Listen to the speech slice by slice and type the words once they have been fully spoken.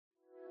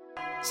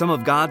Some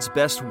of God's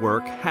best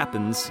work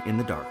happens in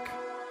the dark.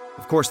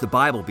 Of course, the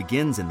Bible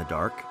begins in the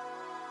dark.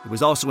 It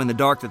was also in the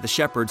dark that the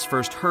shepherds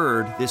first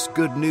heard this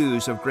good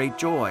news of great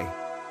joy.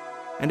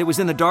 And it was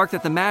in the dark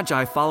that the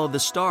Magi followed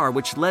the star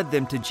which led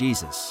them to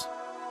Jesus.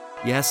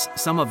 Yes,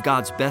 some of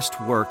God's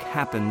best work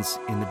happens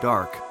in the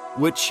dark,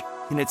 which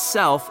in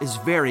itself is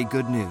very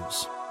good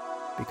news,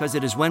 because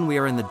it is when we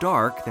are in the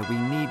dark that we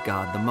need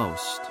God the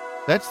most.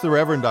 That's the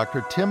Reverend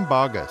Dr. Tim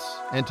Boggess,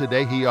 and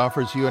today he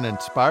offers you an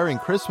inspiring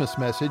Christmas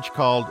message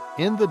called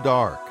In the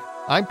Dark.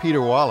 I'm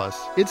Peter Wallace.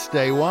 It's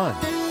Day One.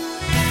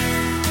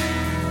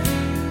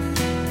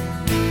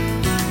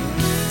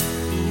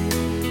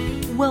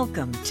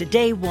 Welcome to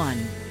Day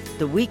One,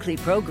 the weekly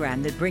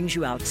program that brings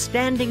you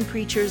outstanding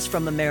preachers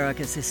from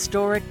America's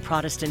historic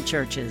Protestant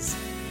churches,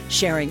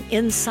 sharing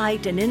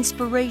insight and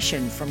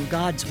inspiration from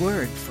God's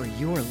Word for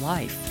your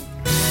life.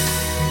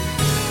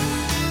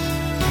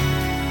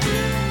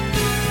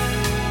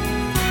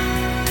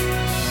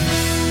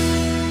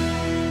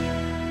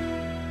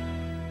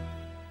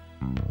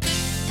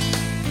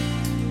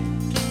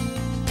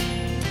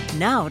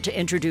 Now, to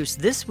introduce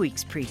this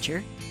week's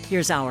preacher,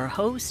 here's our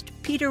host,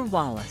 Peter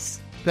Wallace.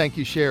 Thank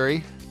you,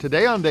 Sherry.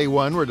 Today on Day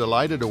One, we're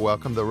delighted to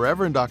welcome the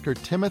Reverend Dr.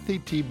 Timothy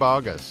T.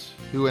 Boggess,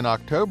 who in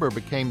October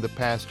became the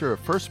pastor of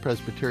First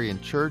Presbyterian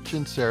Church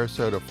in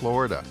Sarasota,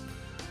 Florida.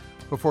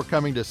 Before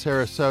coming to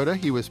Sarasota,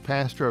 he was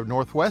pastor of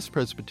Northwest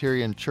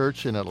Presbyterian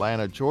Church in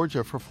Atlanta,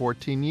 Georgia for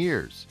 14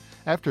 years,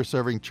 after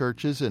serving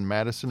churches in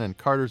Madison and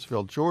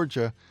Cartersville,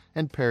 Georgia,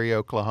 and Perry,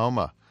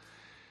 Oklahoma.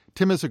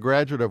 Tim is a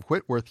graduate of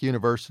Whitworth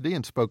University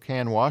in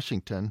Spokane,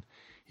 Washington.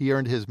 He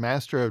earned his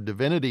Master of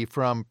Divinity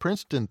from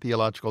Princeton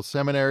Theological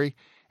Seminary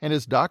and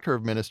his Doctor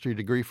of Ministry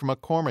degree from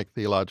McCormick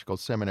Theological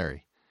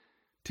Seminary.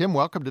 Tim,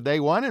 welcome to Day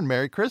One and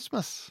Merry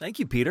Christmas. Thank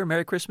you, Peter.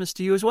 Merry Christmas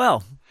to you as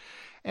well.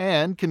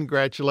 And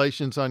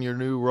congratulations on your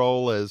new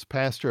role as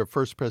pastor of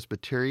First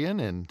Presbyterian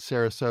in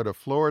Sarasota,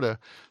 Florida.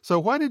 So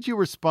why did you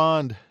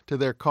respond to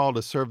their call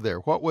to serve there?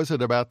 What was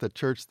it about the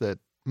church that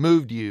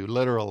moved you,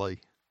 literally?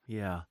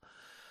 Yeah.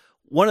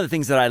 One of the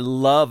things that I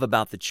love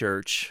about the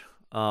church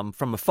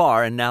from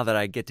afar, and now that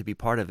I get to be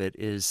part of it,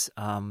 is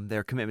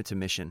their commitment to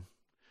mission.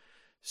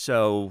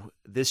 So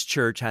this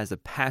church has a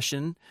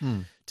passion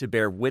to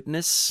bear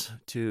witness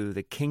to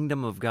the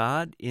kingdom of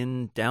God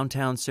in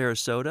downtown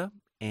Sarasota,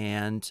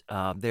 and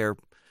they're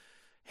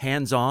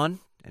hands-on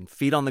and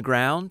feet on the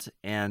ground,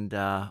 and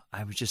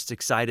I was just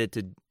excited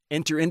to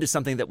enter into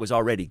something that was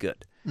already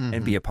good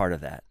and be a part of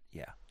that.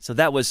 Yeah. So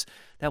that was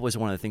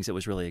one of the things that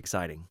was really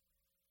exciting.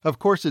 Of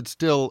course, it's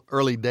still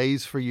early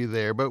days for you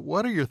there, but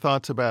what are your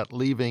thoughts about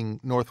leaving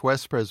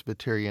Northwest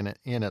Presbyterian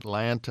in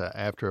Atlanta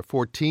after a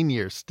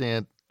 14-year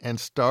stint and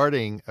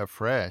starting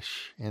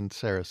afresh in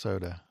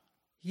Sarasota?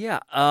 Yeah,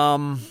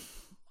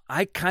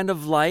 I kind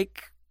of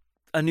like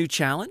a new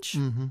challenge.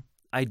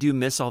 I do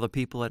miss all the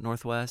people at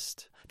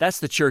Northwest. That's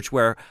the church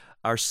where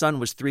our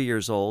son was 3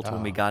 years old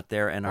when we got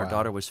there, and our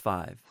daughter was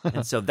 5.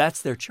 And so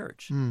that's their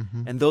church,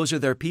 and those are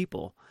their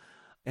people.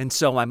 And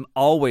so I'm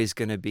always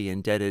going to be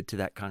indebted to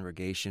that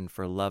congregation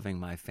for loving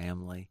my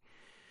family.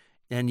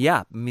 And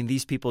yeah, I mean,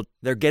 these people,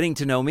 they're getting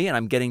to know me and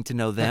I'm getting to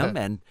know them.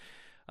 And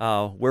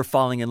we're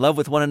falling in love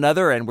with one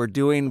another and we're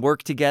doing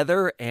work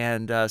together.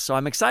 And so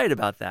I'm excited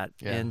about that.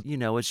 Yeah. And, you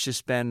know, it's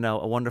just been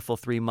a wonderful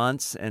 3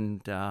 months.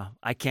 And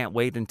I can't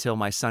wait until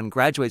my son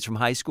graduates from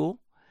high school.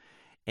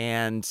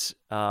 And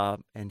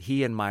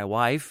he and my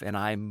wife and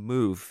I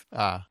move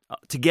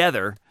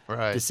together to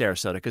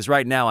Sarasota. Because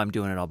right now I'm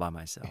doing it all by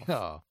myself.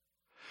 Oh.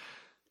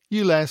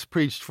 You last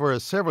preached for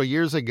us several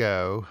years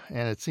ago,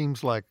 and it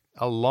seems like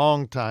a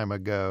long time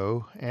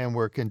ago, and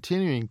we're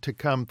continuing to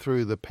come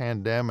through the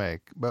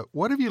pandemic. But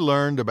what have you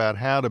learned about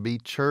how to be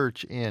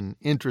church in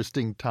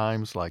interesting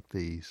times like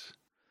these?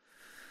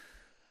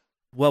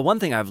 Well,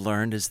 one thing I've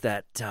learned is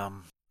that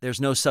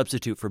there's no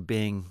substitute for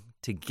being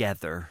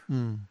together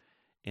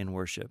in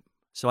worship.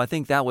 So I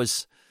think that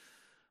was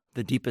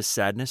the deepest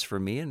sadness for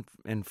me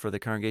and for the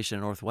congregation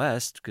in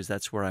Northwest, because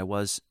that's where I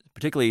was,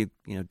 particularly,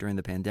 you know, during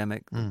the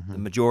pandemic, the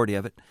majority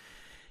of it.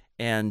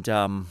 And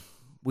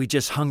we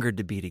just hungered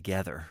to be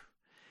together.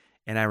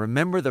 And I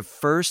remember the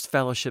first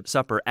fellowship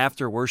supper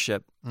after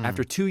worship,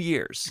 after 2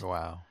 years.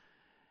 Wow.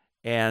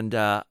 And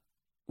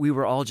we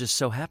were all just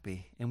so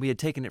happy. And we had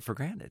taken it for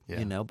granted,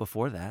 you know,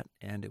 before that.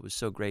 And it was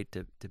so great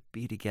to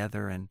be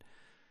together and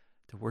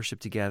to worship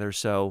together.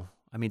 So,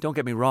 I mean, don't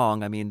get me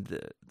wrong. I mean,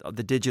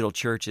 the digital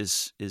church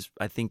is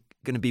I think,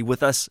 going to be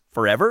with us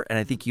forever. And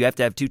I think you have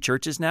to have two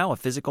churches now, a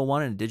physical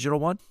one and a digital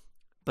one.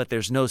 But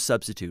there's no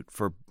substitute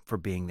for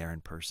being there in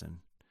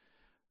person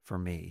for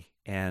me.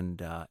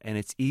 And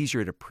it's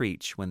easier to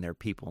preach when there are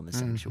people in the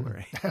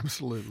sanctuary.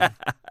 Absolutely.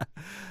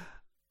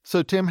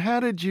 So, Tim, how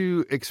did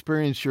you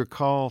experience your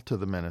call to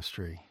the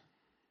ministry?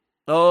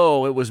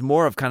 Oh, it was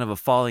more of kind of a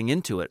falling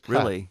into it,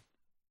 really.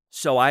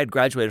 So I had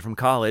graduated from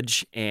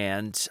college,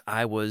 and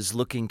I was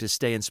looking to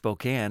stay in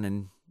Spokane,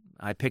 and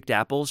I picked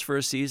apples for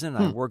a season.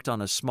 I worked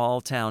on a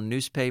small-town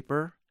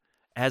newspaper,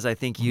 as I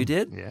think you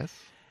did. Yes.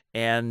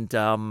 And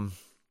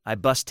I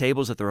bussed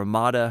tables at the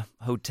Ramada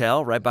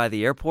Hotel right by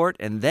the airport,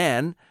 and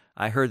then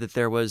I heard that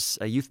there was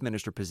a youth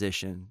minister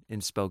position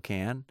in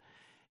Spokane,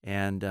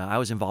 and I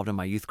was involved in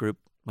my youth group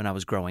when I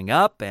was growing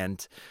up,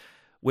 and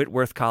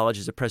Whitworth College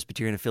is a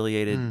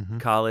Presbyterian-affiliated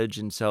college,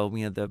 and so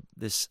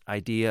this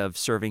idea of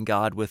serving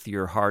God with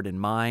your heart and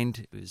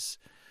mind was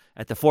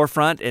at the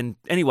forefront. And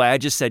anyway, I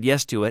just said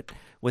yes to it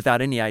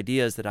without any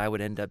ideas that I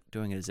would end up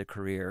doing it as a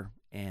career.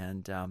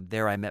 And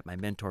there I met my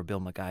mentor, Bill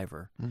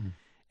McIver.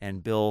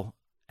 And Bill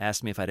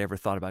asked me if I'd ever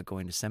thought about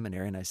going to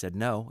seminary, and I said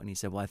no. And he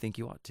said, well, I think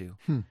you ought to.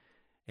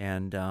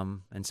 And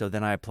so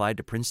then I applied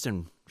to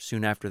Princeton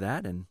soon after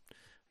that, and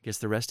I guess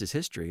the rest is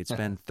history. It's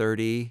been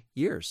 30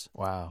 years.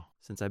 Wow.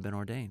 Since I've been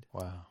ordained.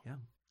 Wow. Yeah.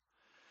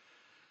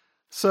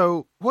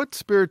 So what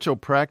spiritual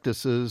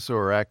practices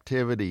or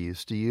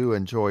activities do you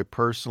enjoy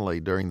personally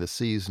during the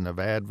season of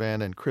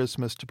Advent and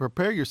Christmas to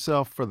prepare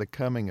yourself for the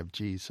coming of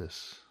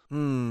Jesus? So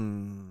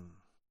I'm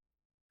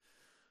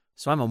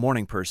a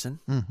morning person.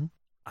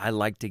 I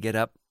like to get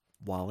up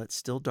while it's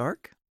still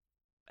dark.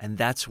 And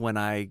that's when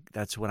I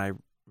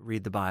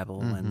read the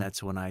Bible, and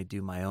that's when I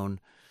do my own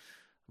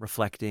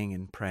reflecting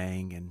and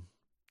praying and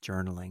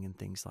journaling and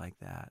things like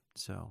that.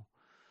 So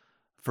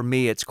for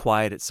me, it's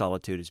quiet, it's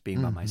solitude, it's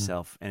being by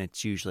myself, and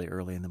it's usually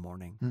early in the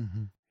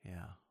morning.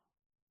 Yeah.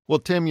 Well,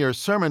 Tim, your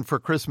sermon for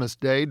Christmas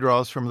Day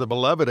draws from the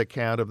beloved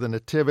account of the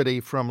Nativity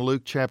from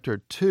Luke chapter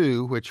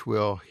 2, which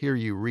we'll hear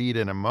you read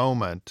in a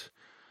moment.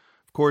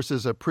 Of course,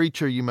 as a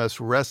preacher, you must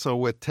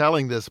wrestle with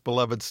telling this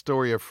beloved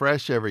story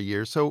afresh every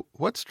year. So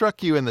what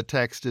struck you in the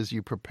text as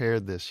you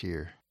prepared this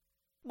year?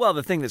 Well,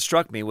 the thing that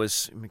struck me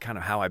was kind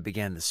of how I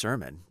began the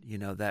sermon,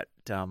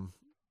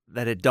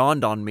 that it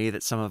dawned on me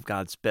that some of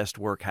God's best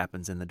work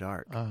happens in the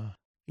dark.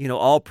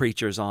 All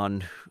preachers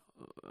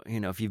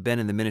if you've been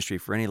in the ministry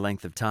for any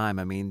length of time,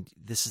 I mean,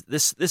 this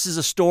is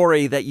a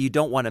story that you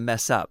don't want to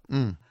mess up.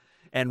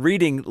 And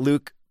reading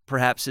Luke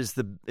perhaps is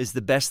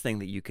the best thing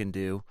that you can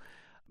do.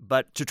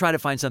 But to try to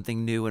find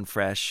something new and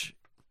fresh,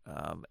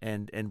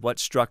 and what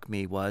struck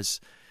me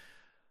was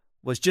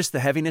just the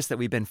heaviness that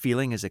we've been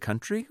feeling as a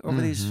country over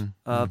these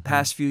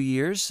past few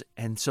years.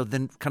 And so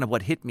then kind of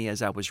what hit me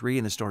as I was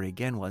reading the story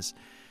again was,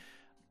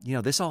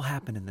 this all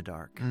happened in the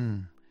dark.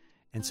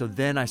 And so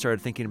then I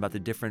started thinking about the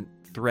different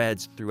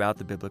threads throughout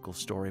the biblical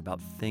story about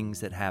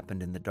things that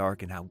happened in the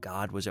dark and how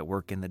God was at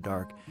work in the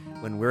dark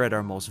when we're at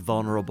our most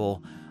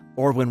vulnerable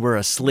or when we're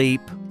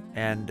asleep.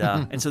 And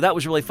so that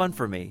was really fun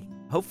for me.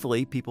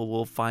 Hopefully people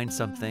will find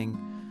something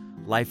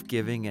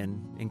life-giving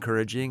and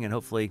encouraging and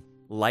hopefully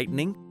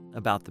lightening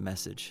about the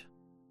message.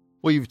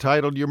 Well, you've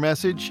titled your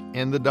message,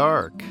 In the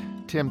Dark.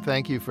 Tim,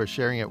 thank you for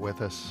sharing it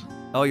with us.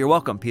 Oh, you're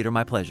welcome, Peter.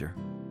 My pleasure.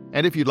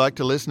 And if you'd like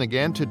to listen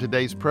again to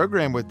today's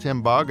program with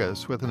Tim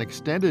Boggess with an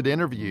extended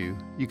interview,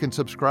 you can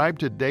subscribe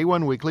to Day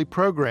One Weekly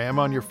Program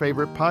on your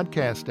favorite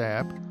podcast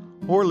app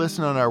or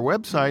listen on our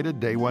website at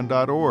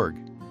dayone.org.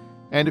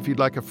 And if you'd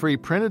like a free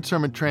printed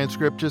sermon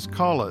transcript, just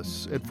call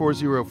us at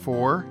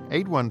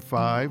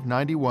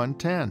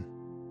 404-815-9110.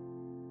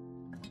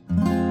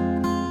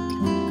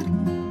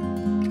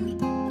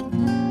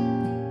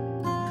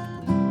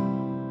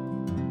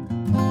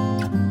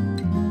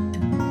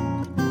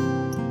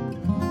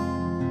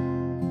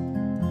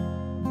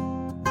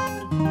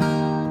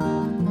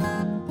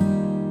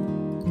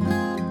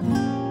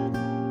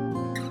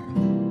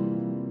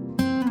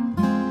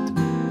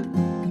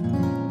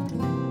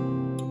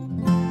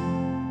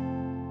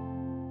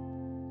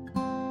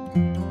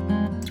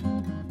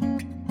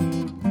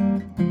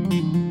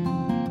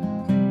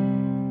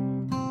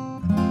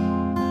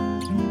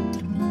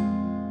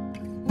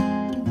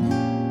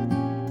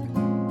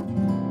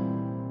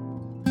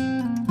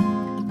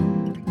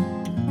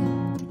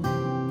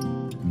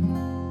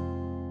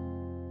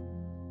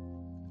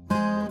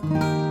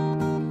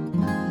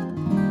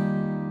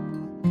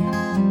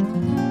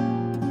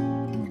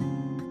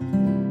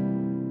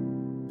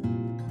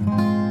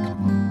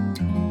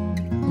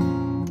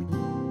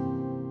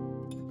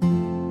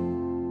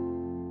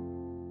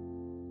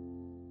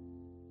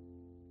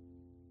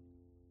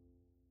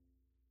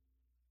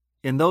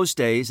 In those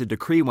days, a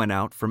decree went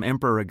out from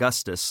Emperor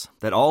Augustus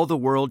that all the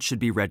world should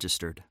be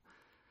registered.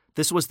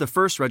 This was the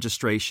first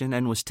registration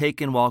and was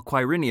taken while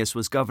Quirinius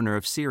was governor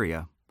of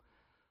Syria.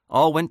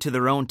 All went to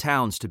their own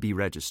towns to be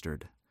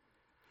registered.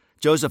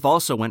 Joseph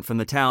also went from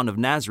the town of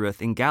Nazareth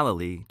in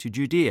Galilee to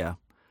Judea,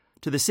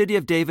 to the city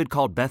of David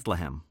called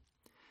Bethlehem,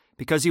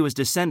 because he was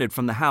descended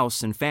from the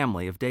house and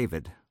family of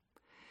David.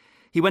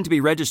 He went to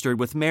be registered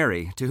with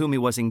Mary, to whom he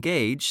was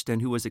engaged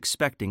and who was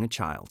expecting a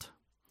child.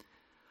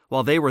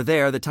 While they were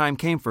there, the time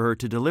came for her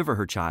to deliver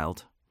her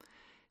child.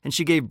 And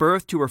she gave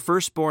birth to her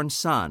firstborn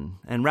son,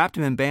 and wrapped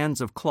him in bands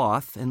of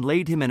cloth, and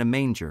laid him in a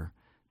manger,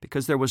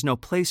 because there was no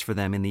place for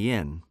them in the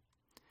inn.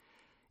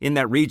 In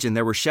that region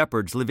there were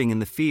shepherds living in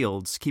the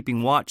fields,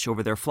 keeping watch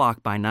over their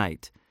flock by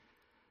night.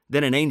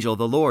 Then an angel of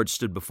the Lord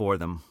stood before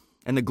them,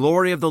 and the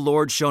glory of the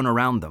Lord shone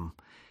around them,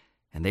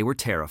 and they were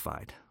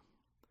terrified.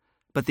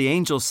 But the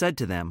angel said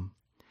to them,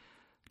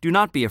 "Do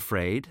not be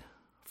afraid.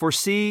 For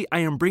see, I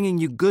am bringing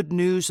you good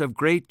news of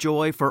great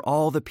joy for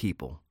all the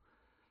people.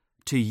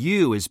 To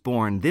you is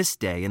born this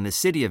day in the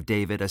city of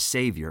David a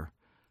Savior,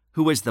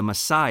 who is the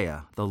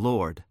Messiah, the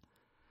Lord.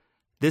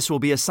 This will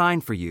be a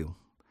sign for you.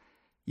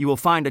 You will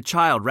find a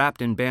child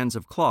wrapped in bands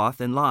of cloth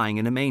and lying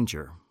in a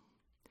manger."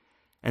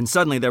 And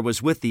suddenly there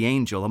was with the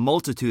angel a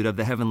multitude of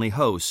the heavenly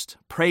host,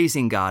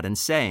 praising God and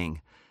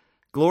saying,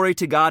 "Glory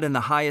to God in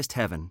the highest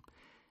heaven,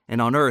 and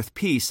on earth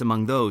peace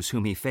among those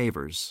whom he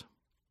favors."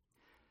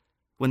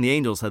 When the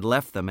angels had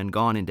left them and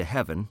gone into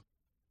heaven,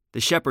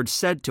 the shepherds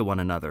said to one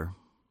another,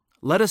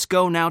 "Let us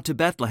go now to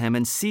Bethlehem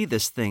and see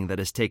this thing that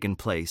has taken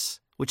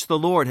place, which the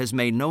Lord has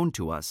made known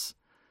to us."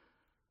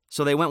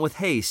 So they went with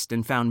haste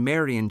and found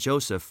Mary and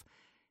Joseph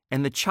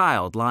and the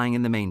child lying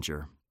in the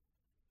manger.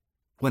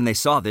 When they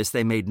saw this,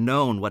 they made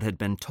known what had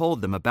been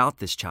told them about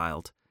this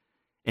child,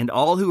 and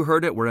all who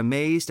heard it were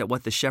amazed at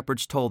what the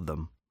shepherds told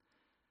them.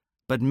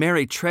 But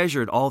Mary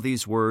treasured all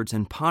these words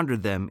and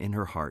pondered them in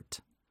her heart.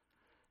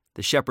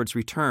 The shepherds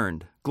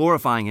returned,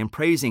 glorifying and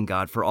praising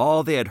God for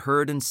all they had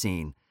heard and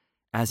seen,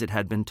 as it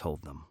had been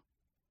told them.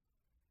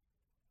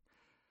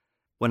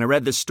 When I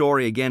read this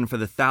story again for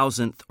the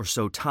 1,000th or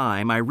so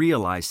time, I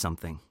realized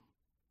something.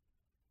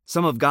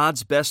 Some of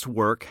God's best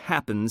work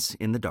happens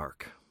in the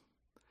dark.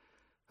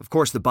 Of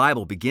course, the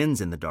Bible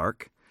begins in the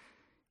dark.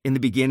 In the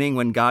beginning,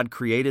 when God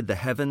created the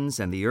heavens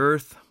and the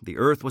earth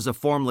was a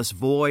formless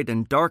void,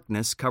 and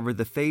darkness covered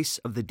the face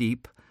of the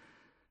deep.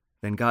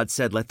 Then God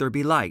said, "Let there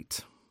be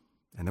light,"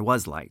 and there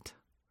was light.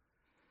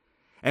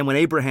 And when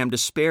Abraham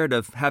despaired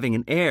of having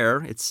an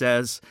heir, it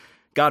says,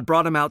 God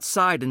brought him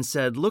outside and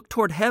said, "Look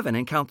toward heaven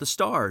and count the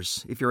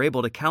stars, if you're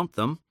able to count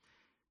them."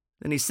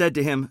 Then he said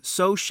to him,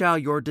 "So shall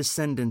your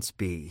descendants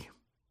be."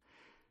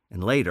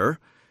 And later,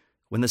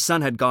 when the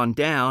sun had gone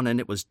down and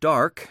it was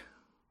dark,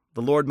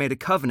 the Lord made a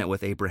covenant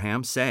with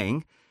Abraham,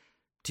 saying,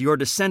 "To your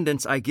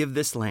descendants I give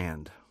this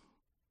land."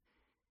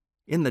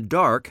 In the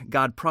dark,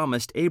 God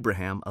promised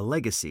Abraham a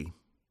legacy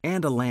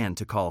and a land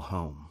to call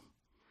home.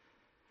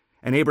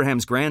 And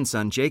Abraham's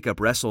grandson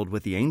Jacob wrestled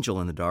with the angel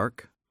in the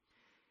dark.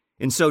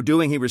 In so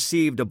doing, he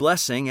received a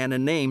blessing and a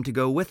name to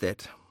go with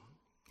it.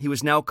 He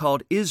was now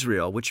called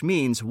Israel, which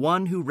means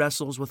one who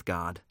wrestles with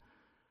God.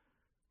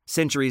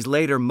 Centuries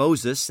later,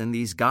 Moses and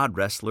these God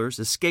wrestlers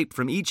escaped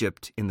from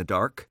Egypt in the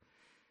dark.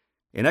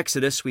 In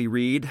Exodus, we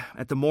read,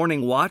 "At the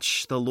morning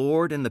watch, the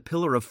Lord in the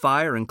pillar of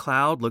fire and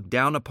cloud looked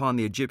down upon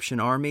the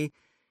Egyptian army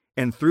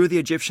and threw the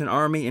Egyptian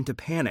army into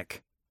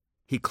panic.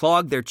 He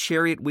clogged their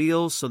chariot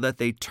wheels so that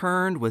they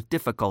turned with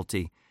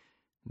difficulty.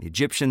 The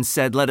Egyptians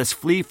said, 'Let us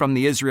flee from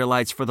the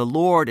Israelites, for the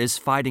Lord is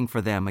fighting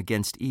for them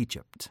against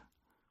Egypt.'"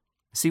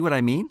 See what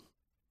I mean?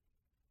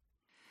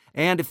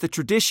 And if the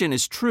tradition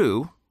is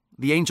true,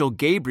 the angel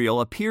Gabriel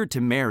appeared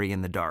to Mary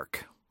in the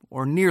dark,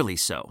 or nearly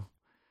so.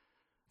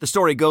 The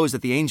story goes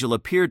that the angel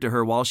appeared to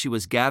her while she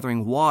was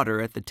gathering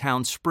water at the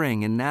town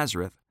spring in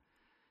Nazareth.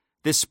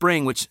 This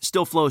spring, which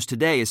still flows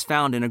today, is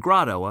found in a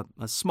grotto,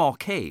 a small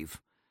cave.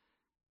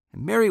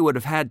 And Mary would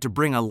have had to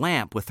bring a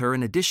lamp with her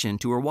in addition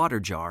to her water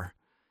jar.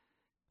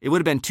 It would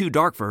have been too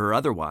dark for her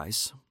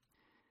otherwise.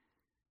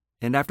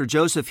 And after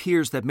Joseph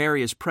hears that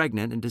Mary is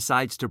pregnant and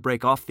decides to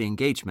break off the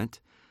engagement,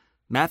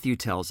 Matthew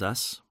tells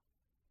us,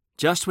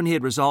 "Just when he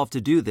had resolved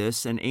to do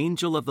this, an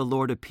angel of the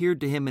Lord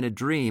appeared to him in a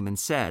dream and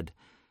said,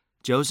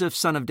 'Joseph,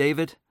 son of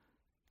David,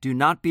 do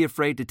not be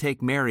afraid to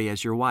take Mary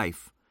as your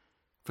wife,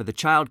 for the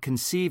child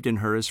conceived in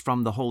her is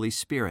from the Holy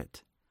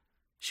Spirit.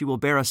 She will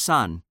bear a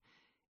son,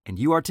 and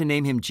you are to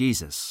name him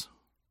Jesus,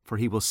 for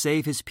he will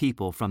save his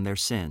people from their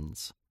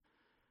sins.'"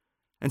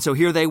 And so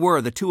here they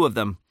were, the two of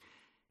them,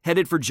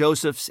 headed for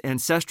Joseph's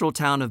ancestral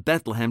town of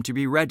Bethlehem to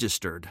be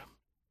registered.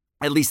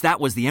 At least that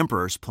was the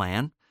emperor's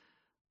plan.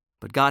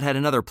 But God had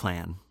another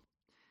plan.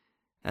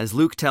 As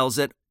Luke tells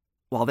it,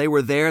 while they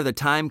were there, the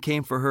time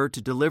came for her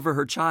to deliver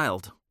her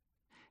child.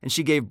 And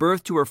she gave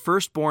birth to her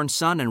firstborn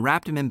son and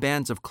wrapped him in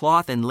bands of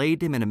cloth and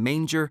laid him in a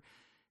manger,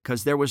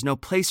 because there was no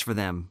place for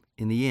them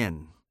in the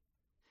inn.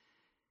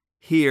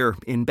 Here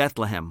in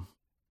Bethlehem,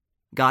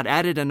 God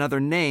added another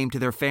name to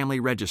their family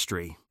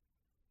registry.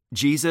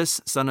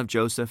 Jesus, son of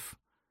Joseph.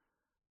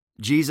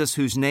 Jesus,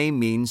 whose name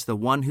means the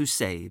one who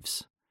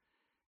saves.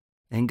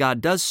 And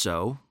God does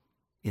so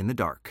in the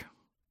dark.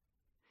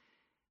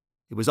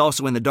 It was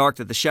also in the dark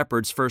that the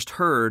shepherds first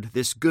heard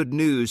this good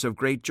news of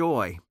great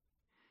joy.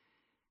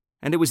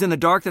 And it was in the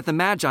dark that the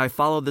Magi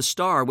followed the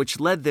star, which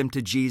led them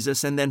to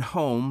Jesus and then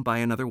home by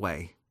another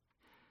way.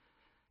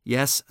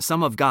 Yes,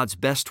 some of God's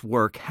best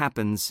work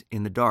happens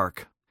in the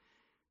dark,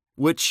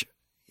 which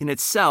in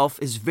itself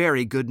is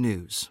very good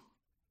news,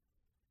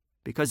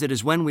 because it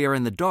is when we are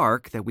in the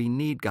dark that we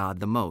need God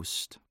the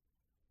most.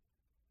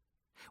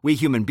 We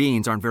human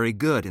beings aren't very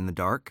good in the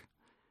dark.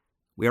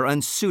 We are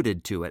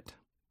unsuited to it.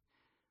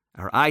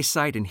 Our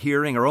eyesight and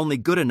hearing are only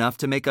good enough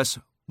to make us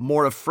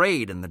more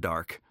afraid in the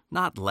dark,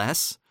 not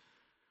less.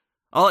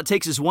 All it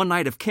takes is one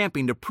night of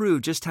camping to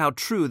prove just how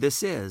true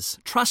this is.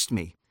 Trust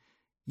me,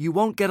 you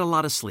won't get a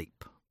lot of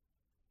sleep.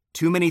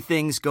 Too many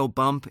things go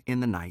bump in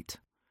the night.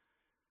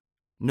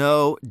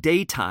 No,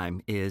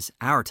 daytime is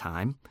our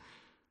time,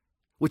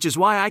 which is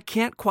why I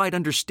can't quite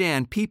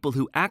understand people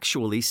who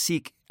actually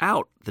seek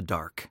out the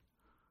dark,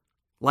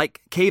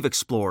 like cave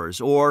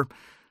explorers or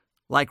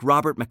like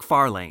Robert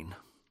Macfarlane.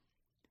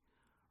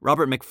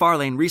 Robert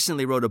Macfarlane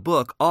recently wrote a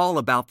book all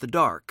about the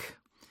dark.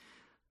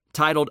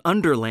 Titled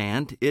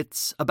Underland,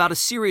 it's about a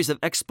series of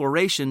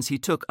explorations he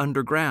took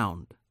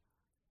underground.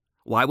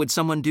 Why would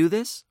someone do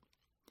this?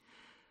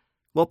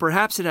 Well,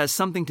 perhaps it has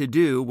something to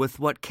do with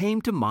what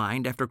came to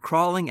mind after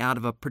crawling out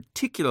of a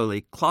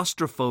particularly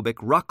claustrophobic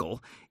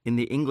ruckle in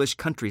the English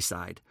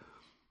countryside.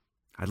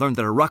 I learned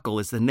that a ruckle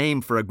is the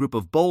name for a group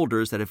of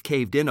boulders that have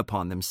caved in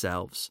upon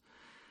themselves.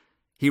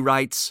 He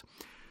writes,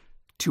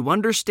 "To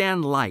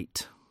understand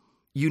light,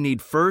 you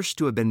need first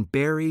to have been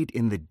buried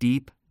in the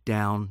deep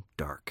down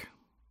dark."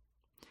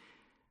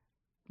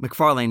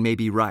 Macfarlane may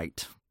be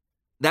right.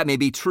 That may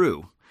be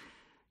true.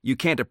 You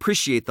can't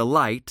appreciate the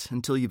light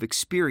until you've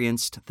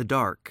experienced the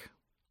dark.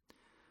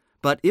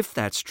 But if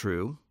that's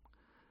true,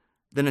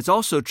 then it's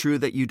also true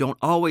that you don't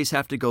always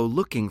have to go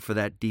looking for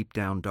that deep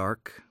down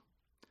dark.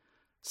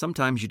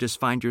 Sometimes you just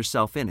find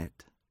yourself in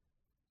it,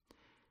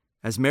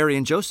 as Mary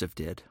and Joseph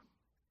did.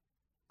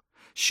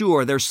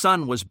 Sure, their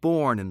son was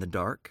born in the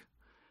dark,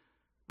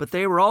 but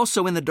they were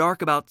also in the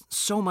dark about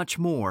so much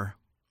more.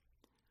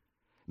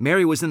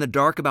 Mary was in the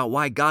dark about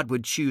why God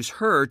would choose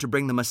her to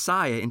bring the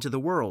Messiah into the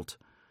world.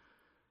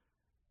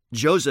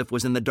 Joseph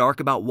was in the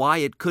dark about why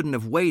it couldn't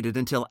have waited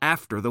until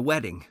after the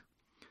wedding.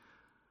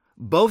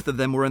 Both of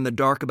them were in the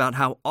dark about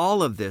how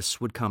all of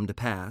this would come to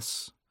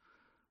pass,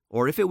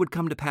 or if it would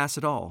come to pass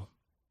at all.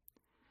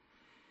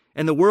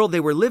 And the world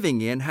they were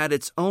living in had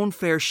its own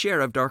fair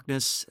share of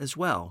darkness as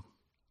well.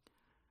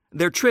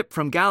 Their trip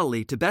from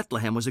Galilee to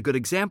Bethlehem was a good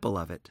example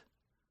of it.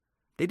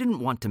 They didn't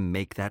want to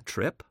make that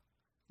trip.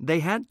 They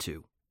had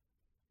to.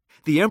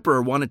 The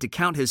emperor wanted to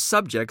count his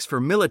subjects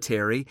for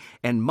military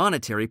and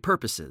monetary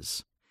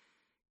purposes.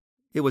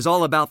 It was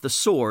all about the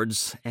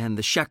swords and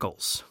the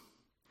shekels.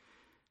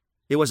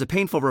 It was a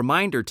painful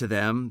reminder to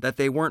them that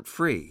they weren't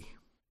free.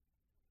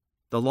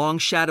 The long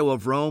shadow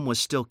of Rome was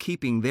still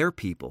keeping their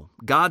people,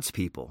 God's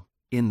people,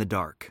 in the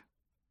dark,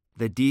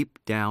 the deep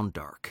down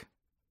dark.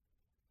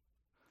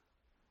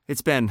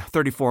 It's been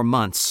 34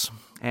 months,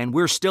 and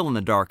we're still in the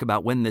dark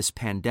about when this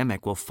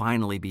pandemic will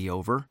finally be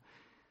over,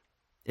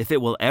 if it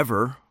will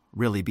ever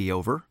really be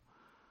over.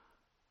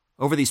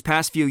 Over these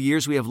past few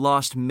years, we have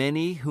lost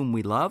many whom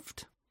we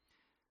loved.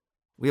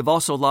 We have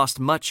also lost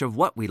much of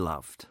what we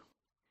loved.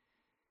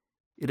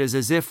 It is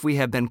as if we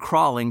have been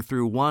crawling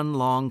through one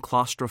long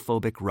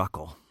claustrophobic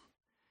ruckle.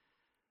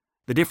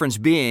 The difference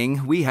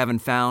being, we haven't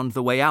found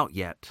the way out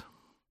yet.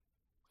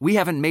 We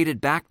haven't made it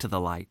back to the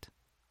light,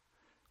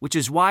 which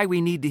is why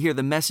we need to hear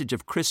the message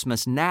of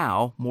Christmas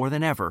now more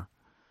than ever.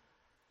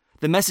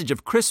 The message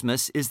of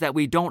Christmas is that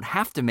we don't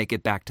have to make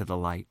it back to the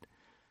light,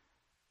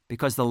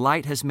 because the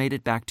light has made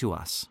it back to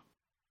us.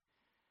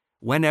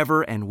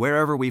 Whenever and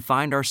wherever we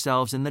find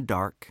ourselves in the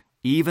dark,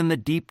 even the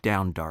deep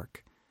down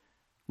dark,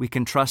 we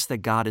can trust that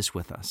God is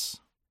with us.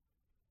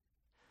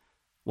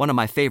 One of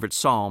my favorite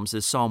psalms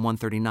is Psalm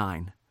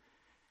 139.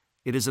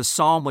 It is a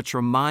psalm which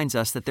reminds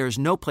us that there is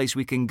no place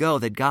we can go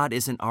that God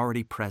isn't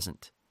already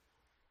present.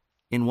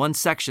 In one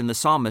section, the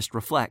psalmist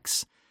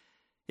reflects,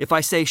 "If I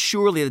say,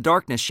 'Surely the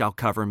darkness shall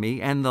cover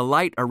me, and the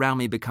light around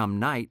me become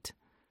night,'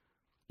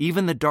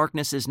 even the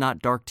darkness is not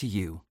dark to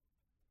you.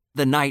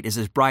 The night is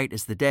as bright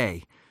as the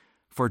day,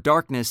 for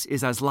darkness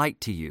is as light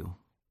to you."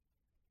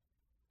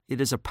 It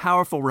is a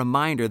powerful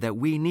reminder that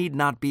we need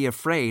not be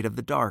afraid of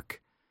the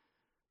dark.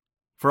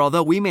 For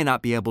although we may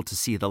not be able to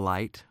see the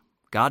light,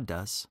 God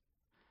does.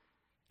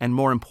 And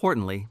more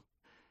importantly,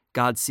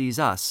 God sees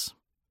us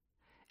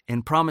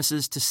and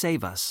promises to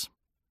save us,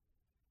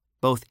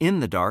 both in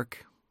the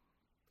dark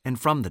and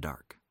from the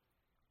dark.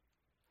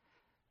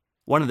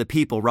 One of the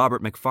people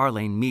Robert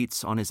Macfarlane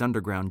meets on his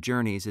underground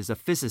journeys is a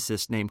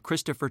physicist named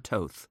Christopher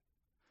Toth.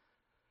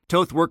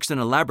 Toth works in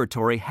a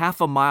laboratory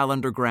half a mile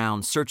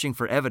underground searching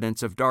for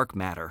evidence of dark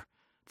matter,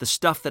 the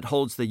stuff that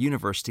holds the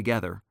universe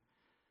together.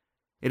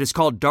 It is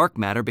called dark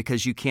matter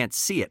because you can't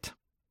see it,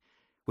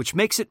 which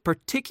makes it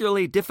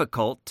particularly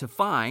difficult to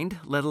find,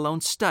 let alone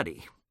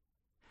study.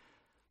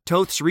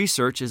 Toth's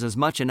research is as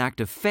much an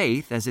act of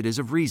faith as it is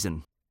of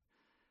reason,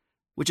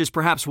 which is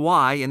perhaps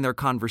why, in their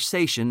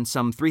conversation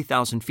some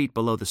 3,000 feet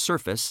below the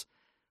surface,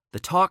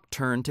 the talk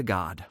turned to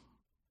God.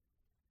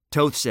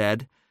 Toth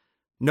said,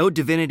 "No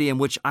divinity in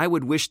which I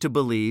would wish to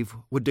believe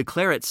would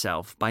declare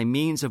itself by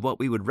means of what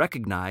we would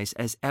recognize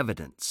as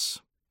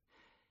evidence.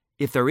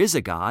 If there is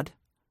a God,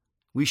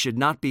 we should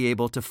not be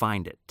able to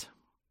find it."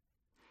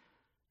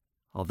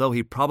 Although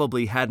he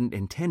probably hadn't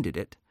intended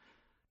it,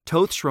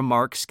 Toth's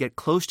remarks get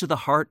close to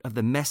the heart of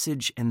the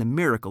message and the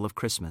miracle of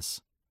Christmas.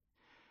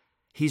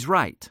 He's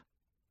right.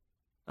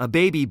 A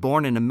baby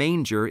born in a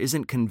manger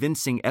isn't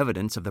convincing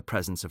evidence of the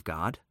presence of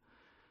God.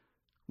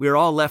 We are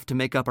all left to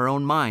make up our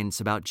own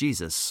minds about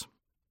Jesus.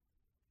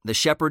 The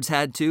shepherds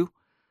had to,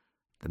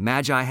 the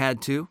Magi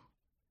had to,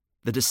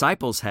 the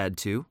disciples had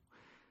to,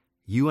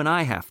 you and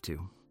I have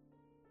to.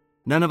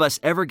 None of us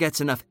ever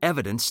gets enough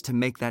evidence to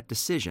make that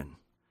decision.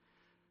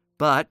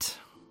 But,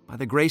 by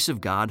the grace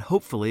of God,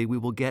 hopefully we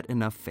will get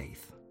enough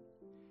faith.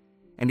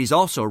 And he's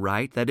also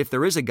right that if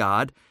there is a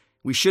God,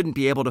 we shouldn't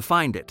be able to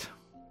find it.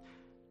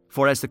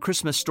 For as the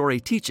Christmas story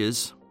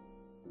teaches,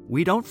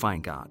 we don't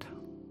find God.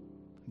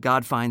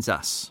 God finds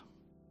us.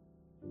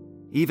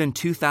 Even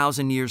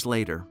 2,000 years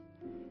later,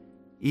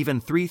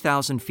 even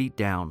 3,000 feet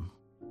down,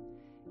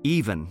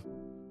 even,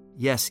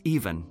 yes,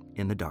 even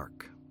in the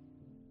dark.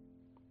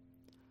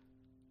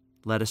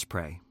 Let us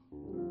pray.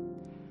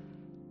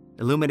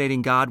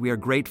 Illuminating God, we are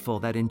grateful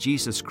that in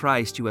Jesus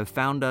Christ you have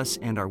found us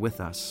and are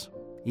with us,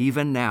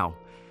 even now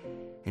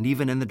and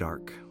even in the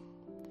dark.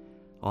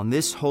 On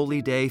this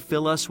holy day,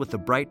 fill us with the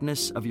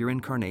brightness of your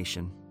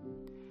incarnation.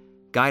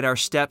 Guide our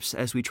steps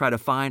as we try to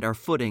find our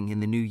footing in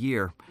the new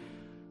year.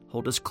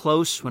 Hold us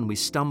close when we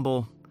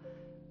stumble,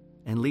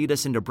 and lead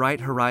us into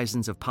bright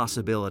horizons of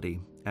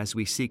possibility as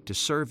we seek to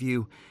serve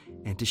you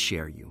and to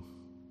share you.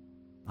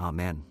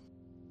 Amen.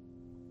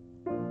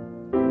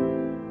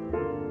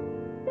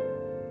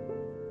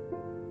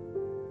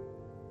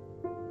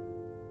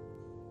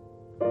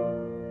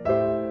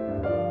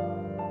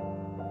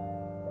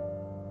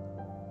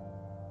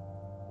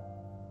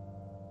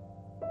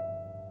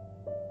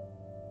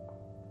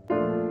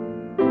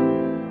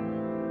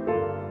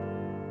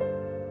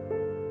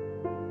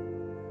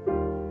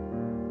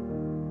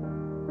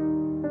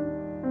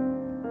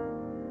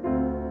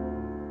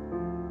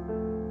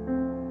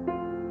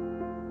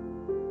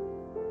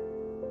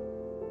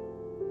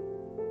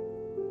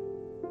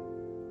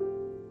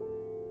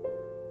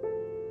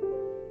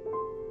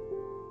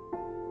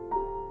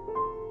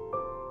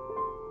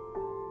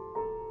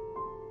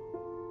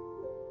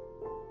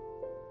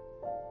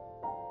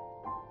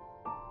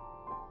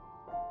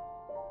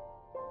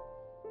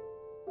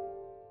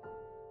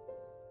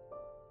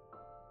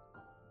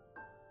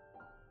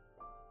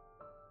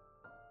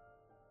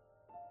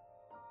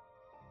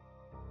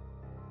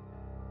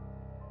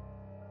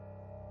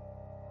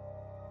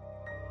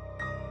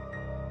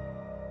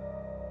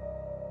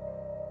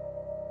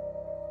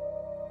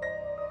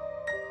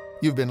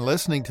 You've been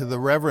listening to the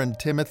Reverend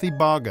Timothy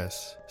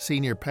Boggess,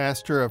 Senior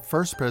Pastor of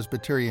First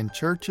Presbyterian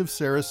Church of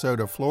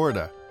Sarasota,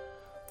 Florida.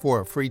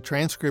 For a free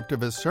transcript of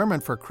his sermon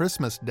for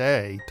Christmas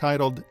Day,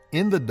 titled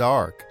In the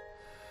Dark,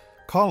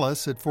 call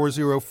us at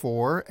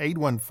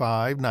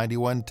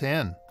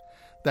 404-815-9110.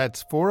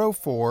 That's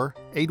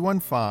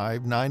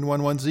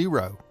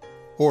 404-815-9110.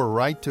 Or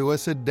write to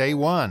us at Day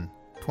One,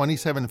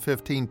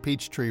 2715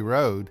 Peachtree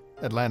Road,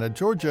 Atlanta,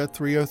 Georgia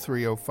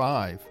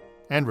 30305.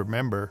 And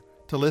remember,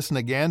 to listen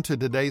again to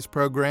today's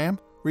program,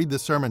 read the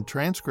sermon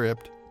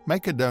transcript,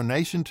 make a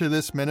donation to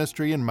this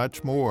ministry, and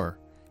much more,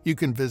 you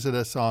can visit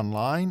us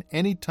online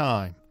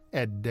anytime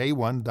at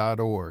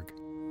dayone.org.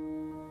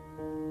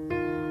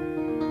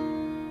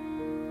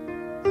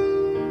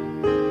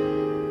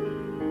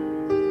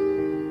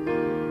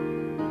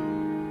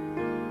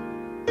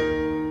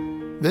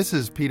 This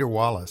is Peter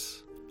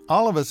Wallace.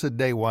 All of us at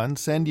Day One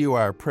send you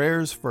our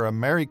prayers for a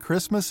Merry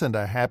Christmas and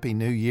a Happy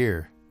New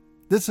Year.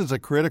 This is a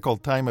critical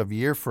time of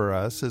year for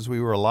us as we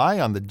rely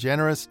on the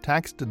generous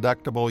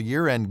tax-deductible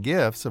year-end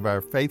gifts of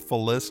our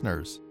faithful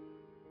listeners.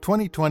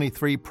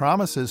 2023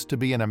 promises to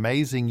be an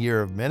amazing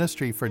year of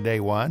ministry for Day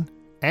One,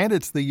 and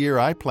it's the year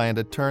I plan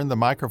to turn the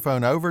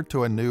microphone over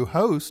to a new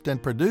host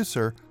and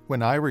producer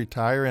when I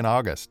retire in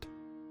August.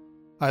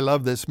 I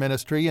love this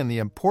ministry and the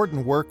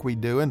important work we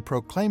do in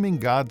proclaiming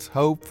God's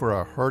hope for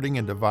a hurting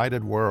and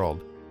divided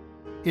world.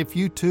 If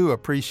you too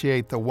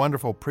appreciate the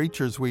wonderful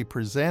preachers we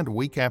present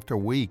week after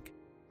week,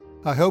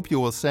 I hope you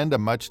will send a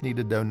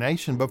much-needed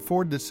donation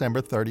before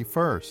December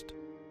 31st.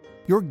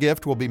 Your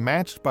gift will be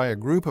matched by a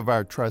group of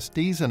our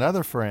trustees and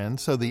other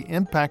friends, so the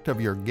impact of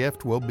your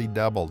gift will be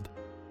doubled.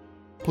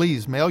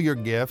 Please mail your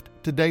gift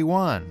to Day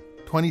One,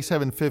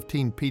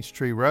 2715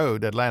 Peachtree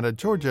Road, Atlanta,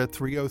 Georgia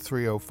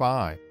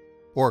 30305,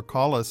 or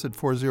call us at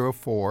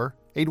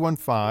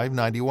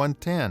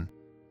 404-815-9110,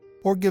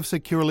 or give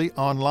securely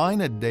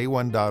online at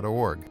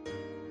dayone.org.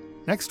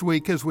 Next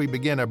week, as we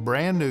begin a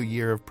brand new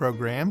year of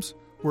programs,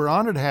 we're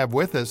honored to have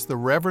with us the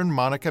Reverend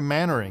Monica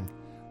Mannering,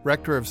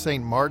 rector of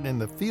St. Martin in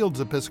the Fields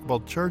Episcopal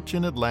Church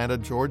in Atlanta,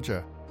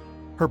 Georgia.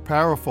 Her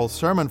powerful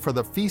sermon for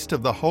the Feast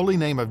of the Holy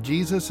Name of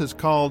Jesus is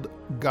called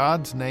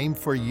God's Name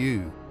for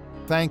You.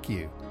 Thank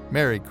you.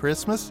 Merry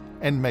Christmas,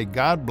 and may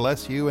God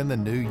bless you in the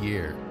new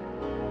year.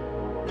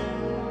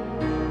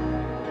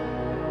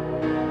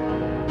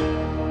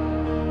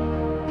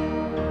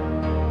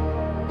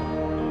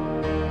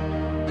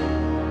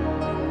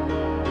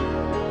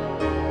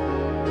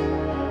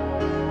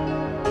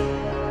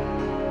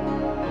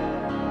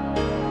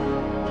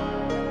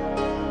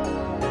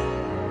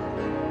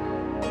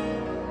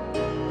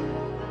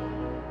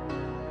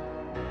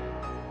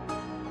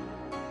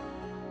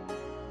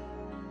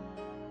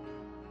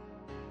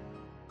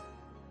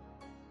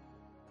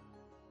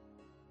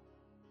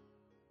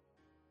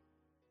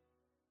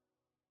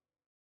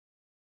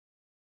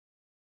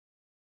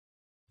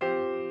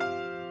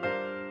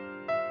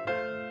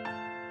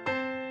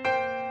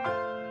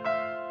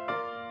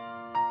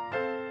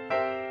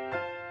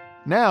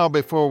 Now,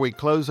 before we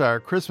close our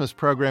Christmas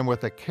program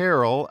with a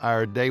carol,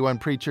 our Day One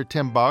preacher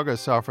Tim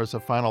Boggess offers a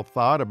final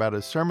thought about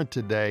his sermon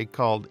today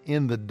called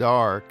In the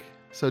Dark.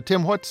 So,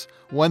 Tim, what's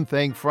one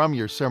thing from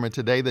your sermon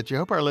today that you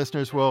hope our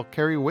listeners will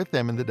carry with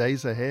them in the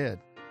days ahead?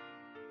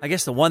 I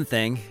guess the one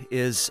thing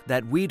is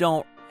that we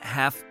don't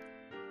have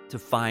to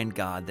find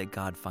God, that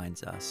God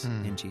finds us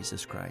in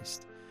Jesus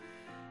Christ.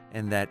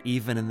 And that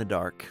even in the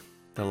dark,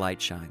 the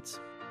light shines.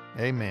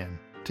 Amen.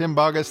 Tim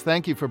Boggess,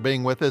 thank you for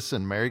being with us,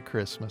 and Merry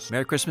Christmas.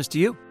 Merry Christmas to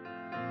you.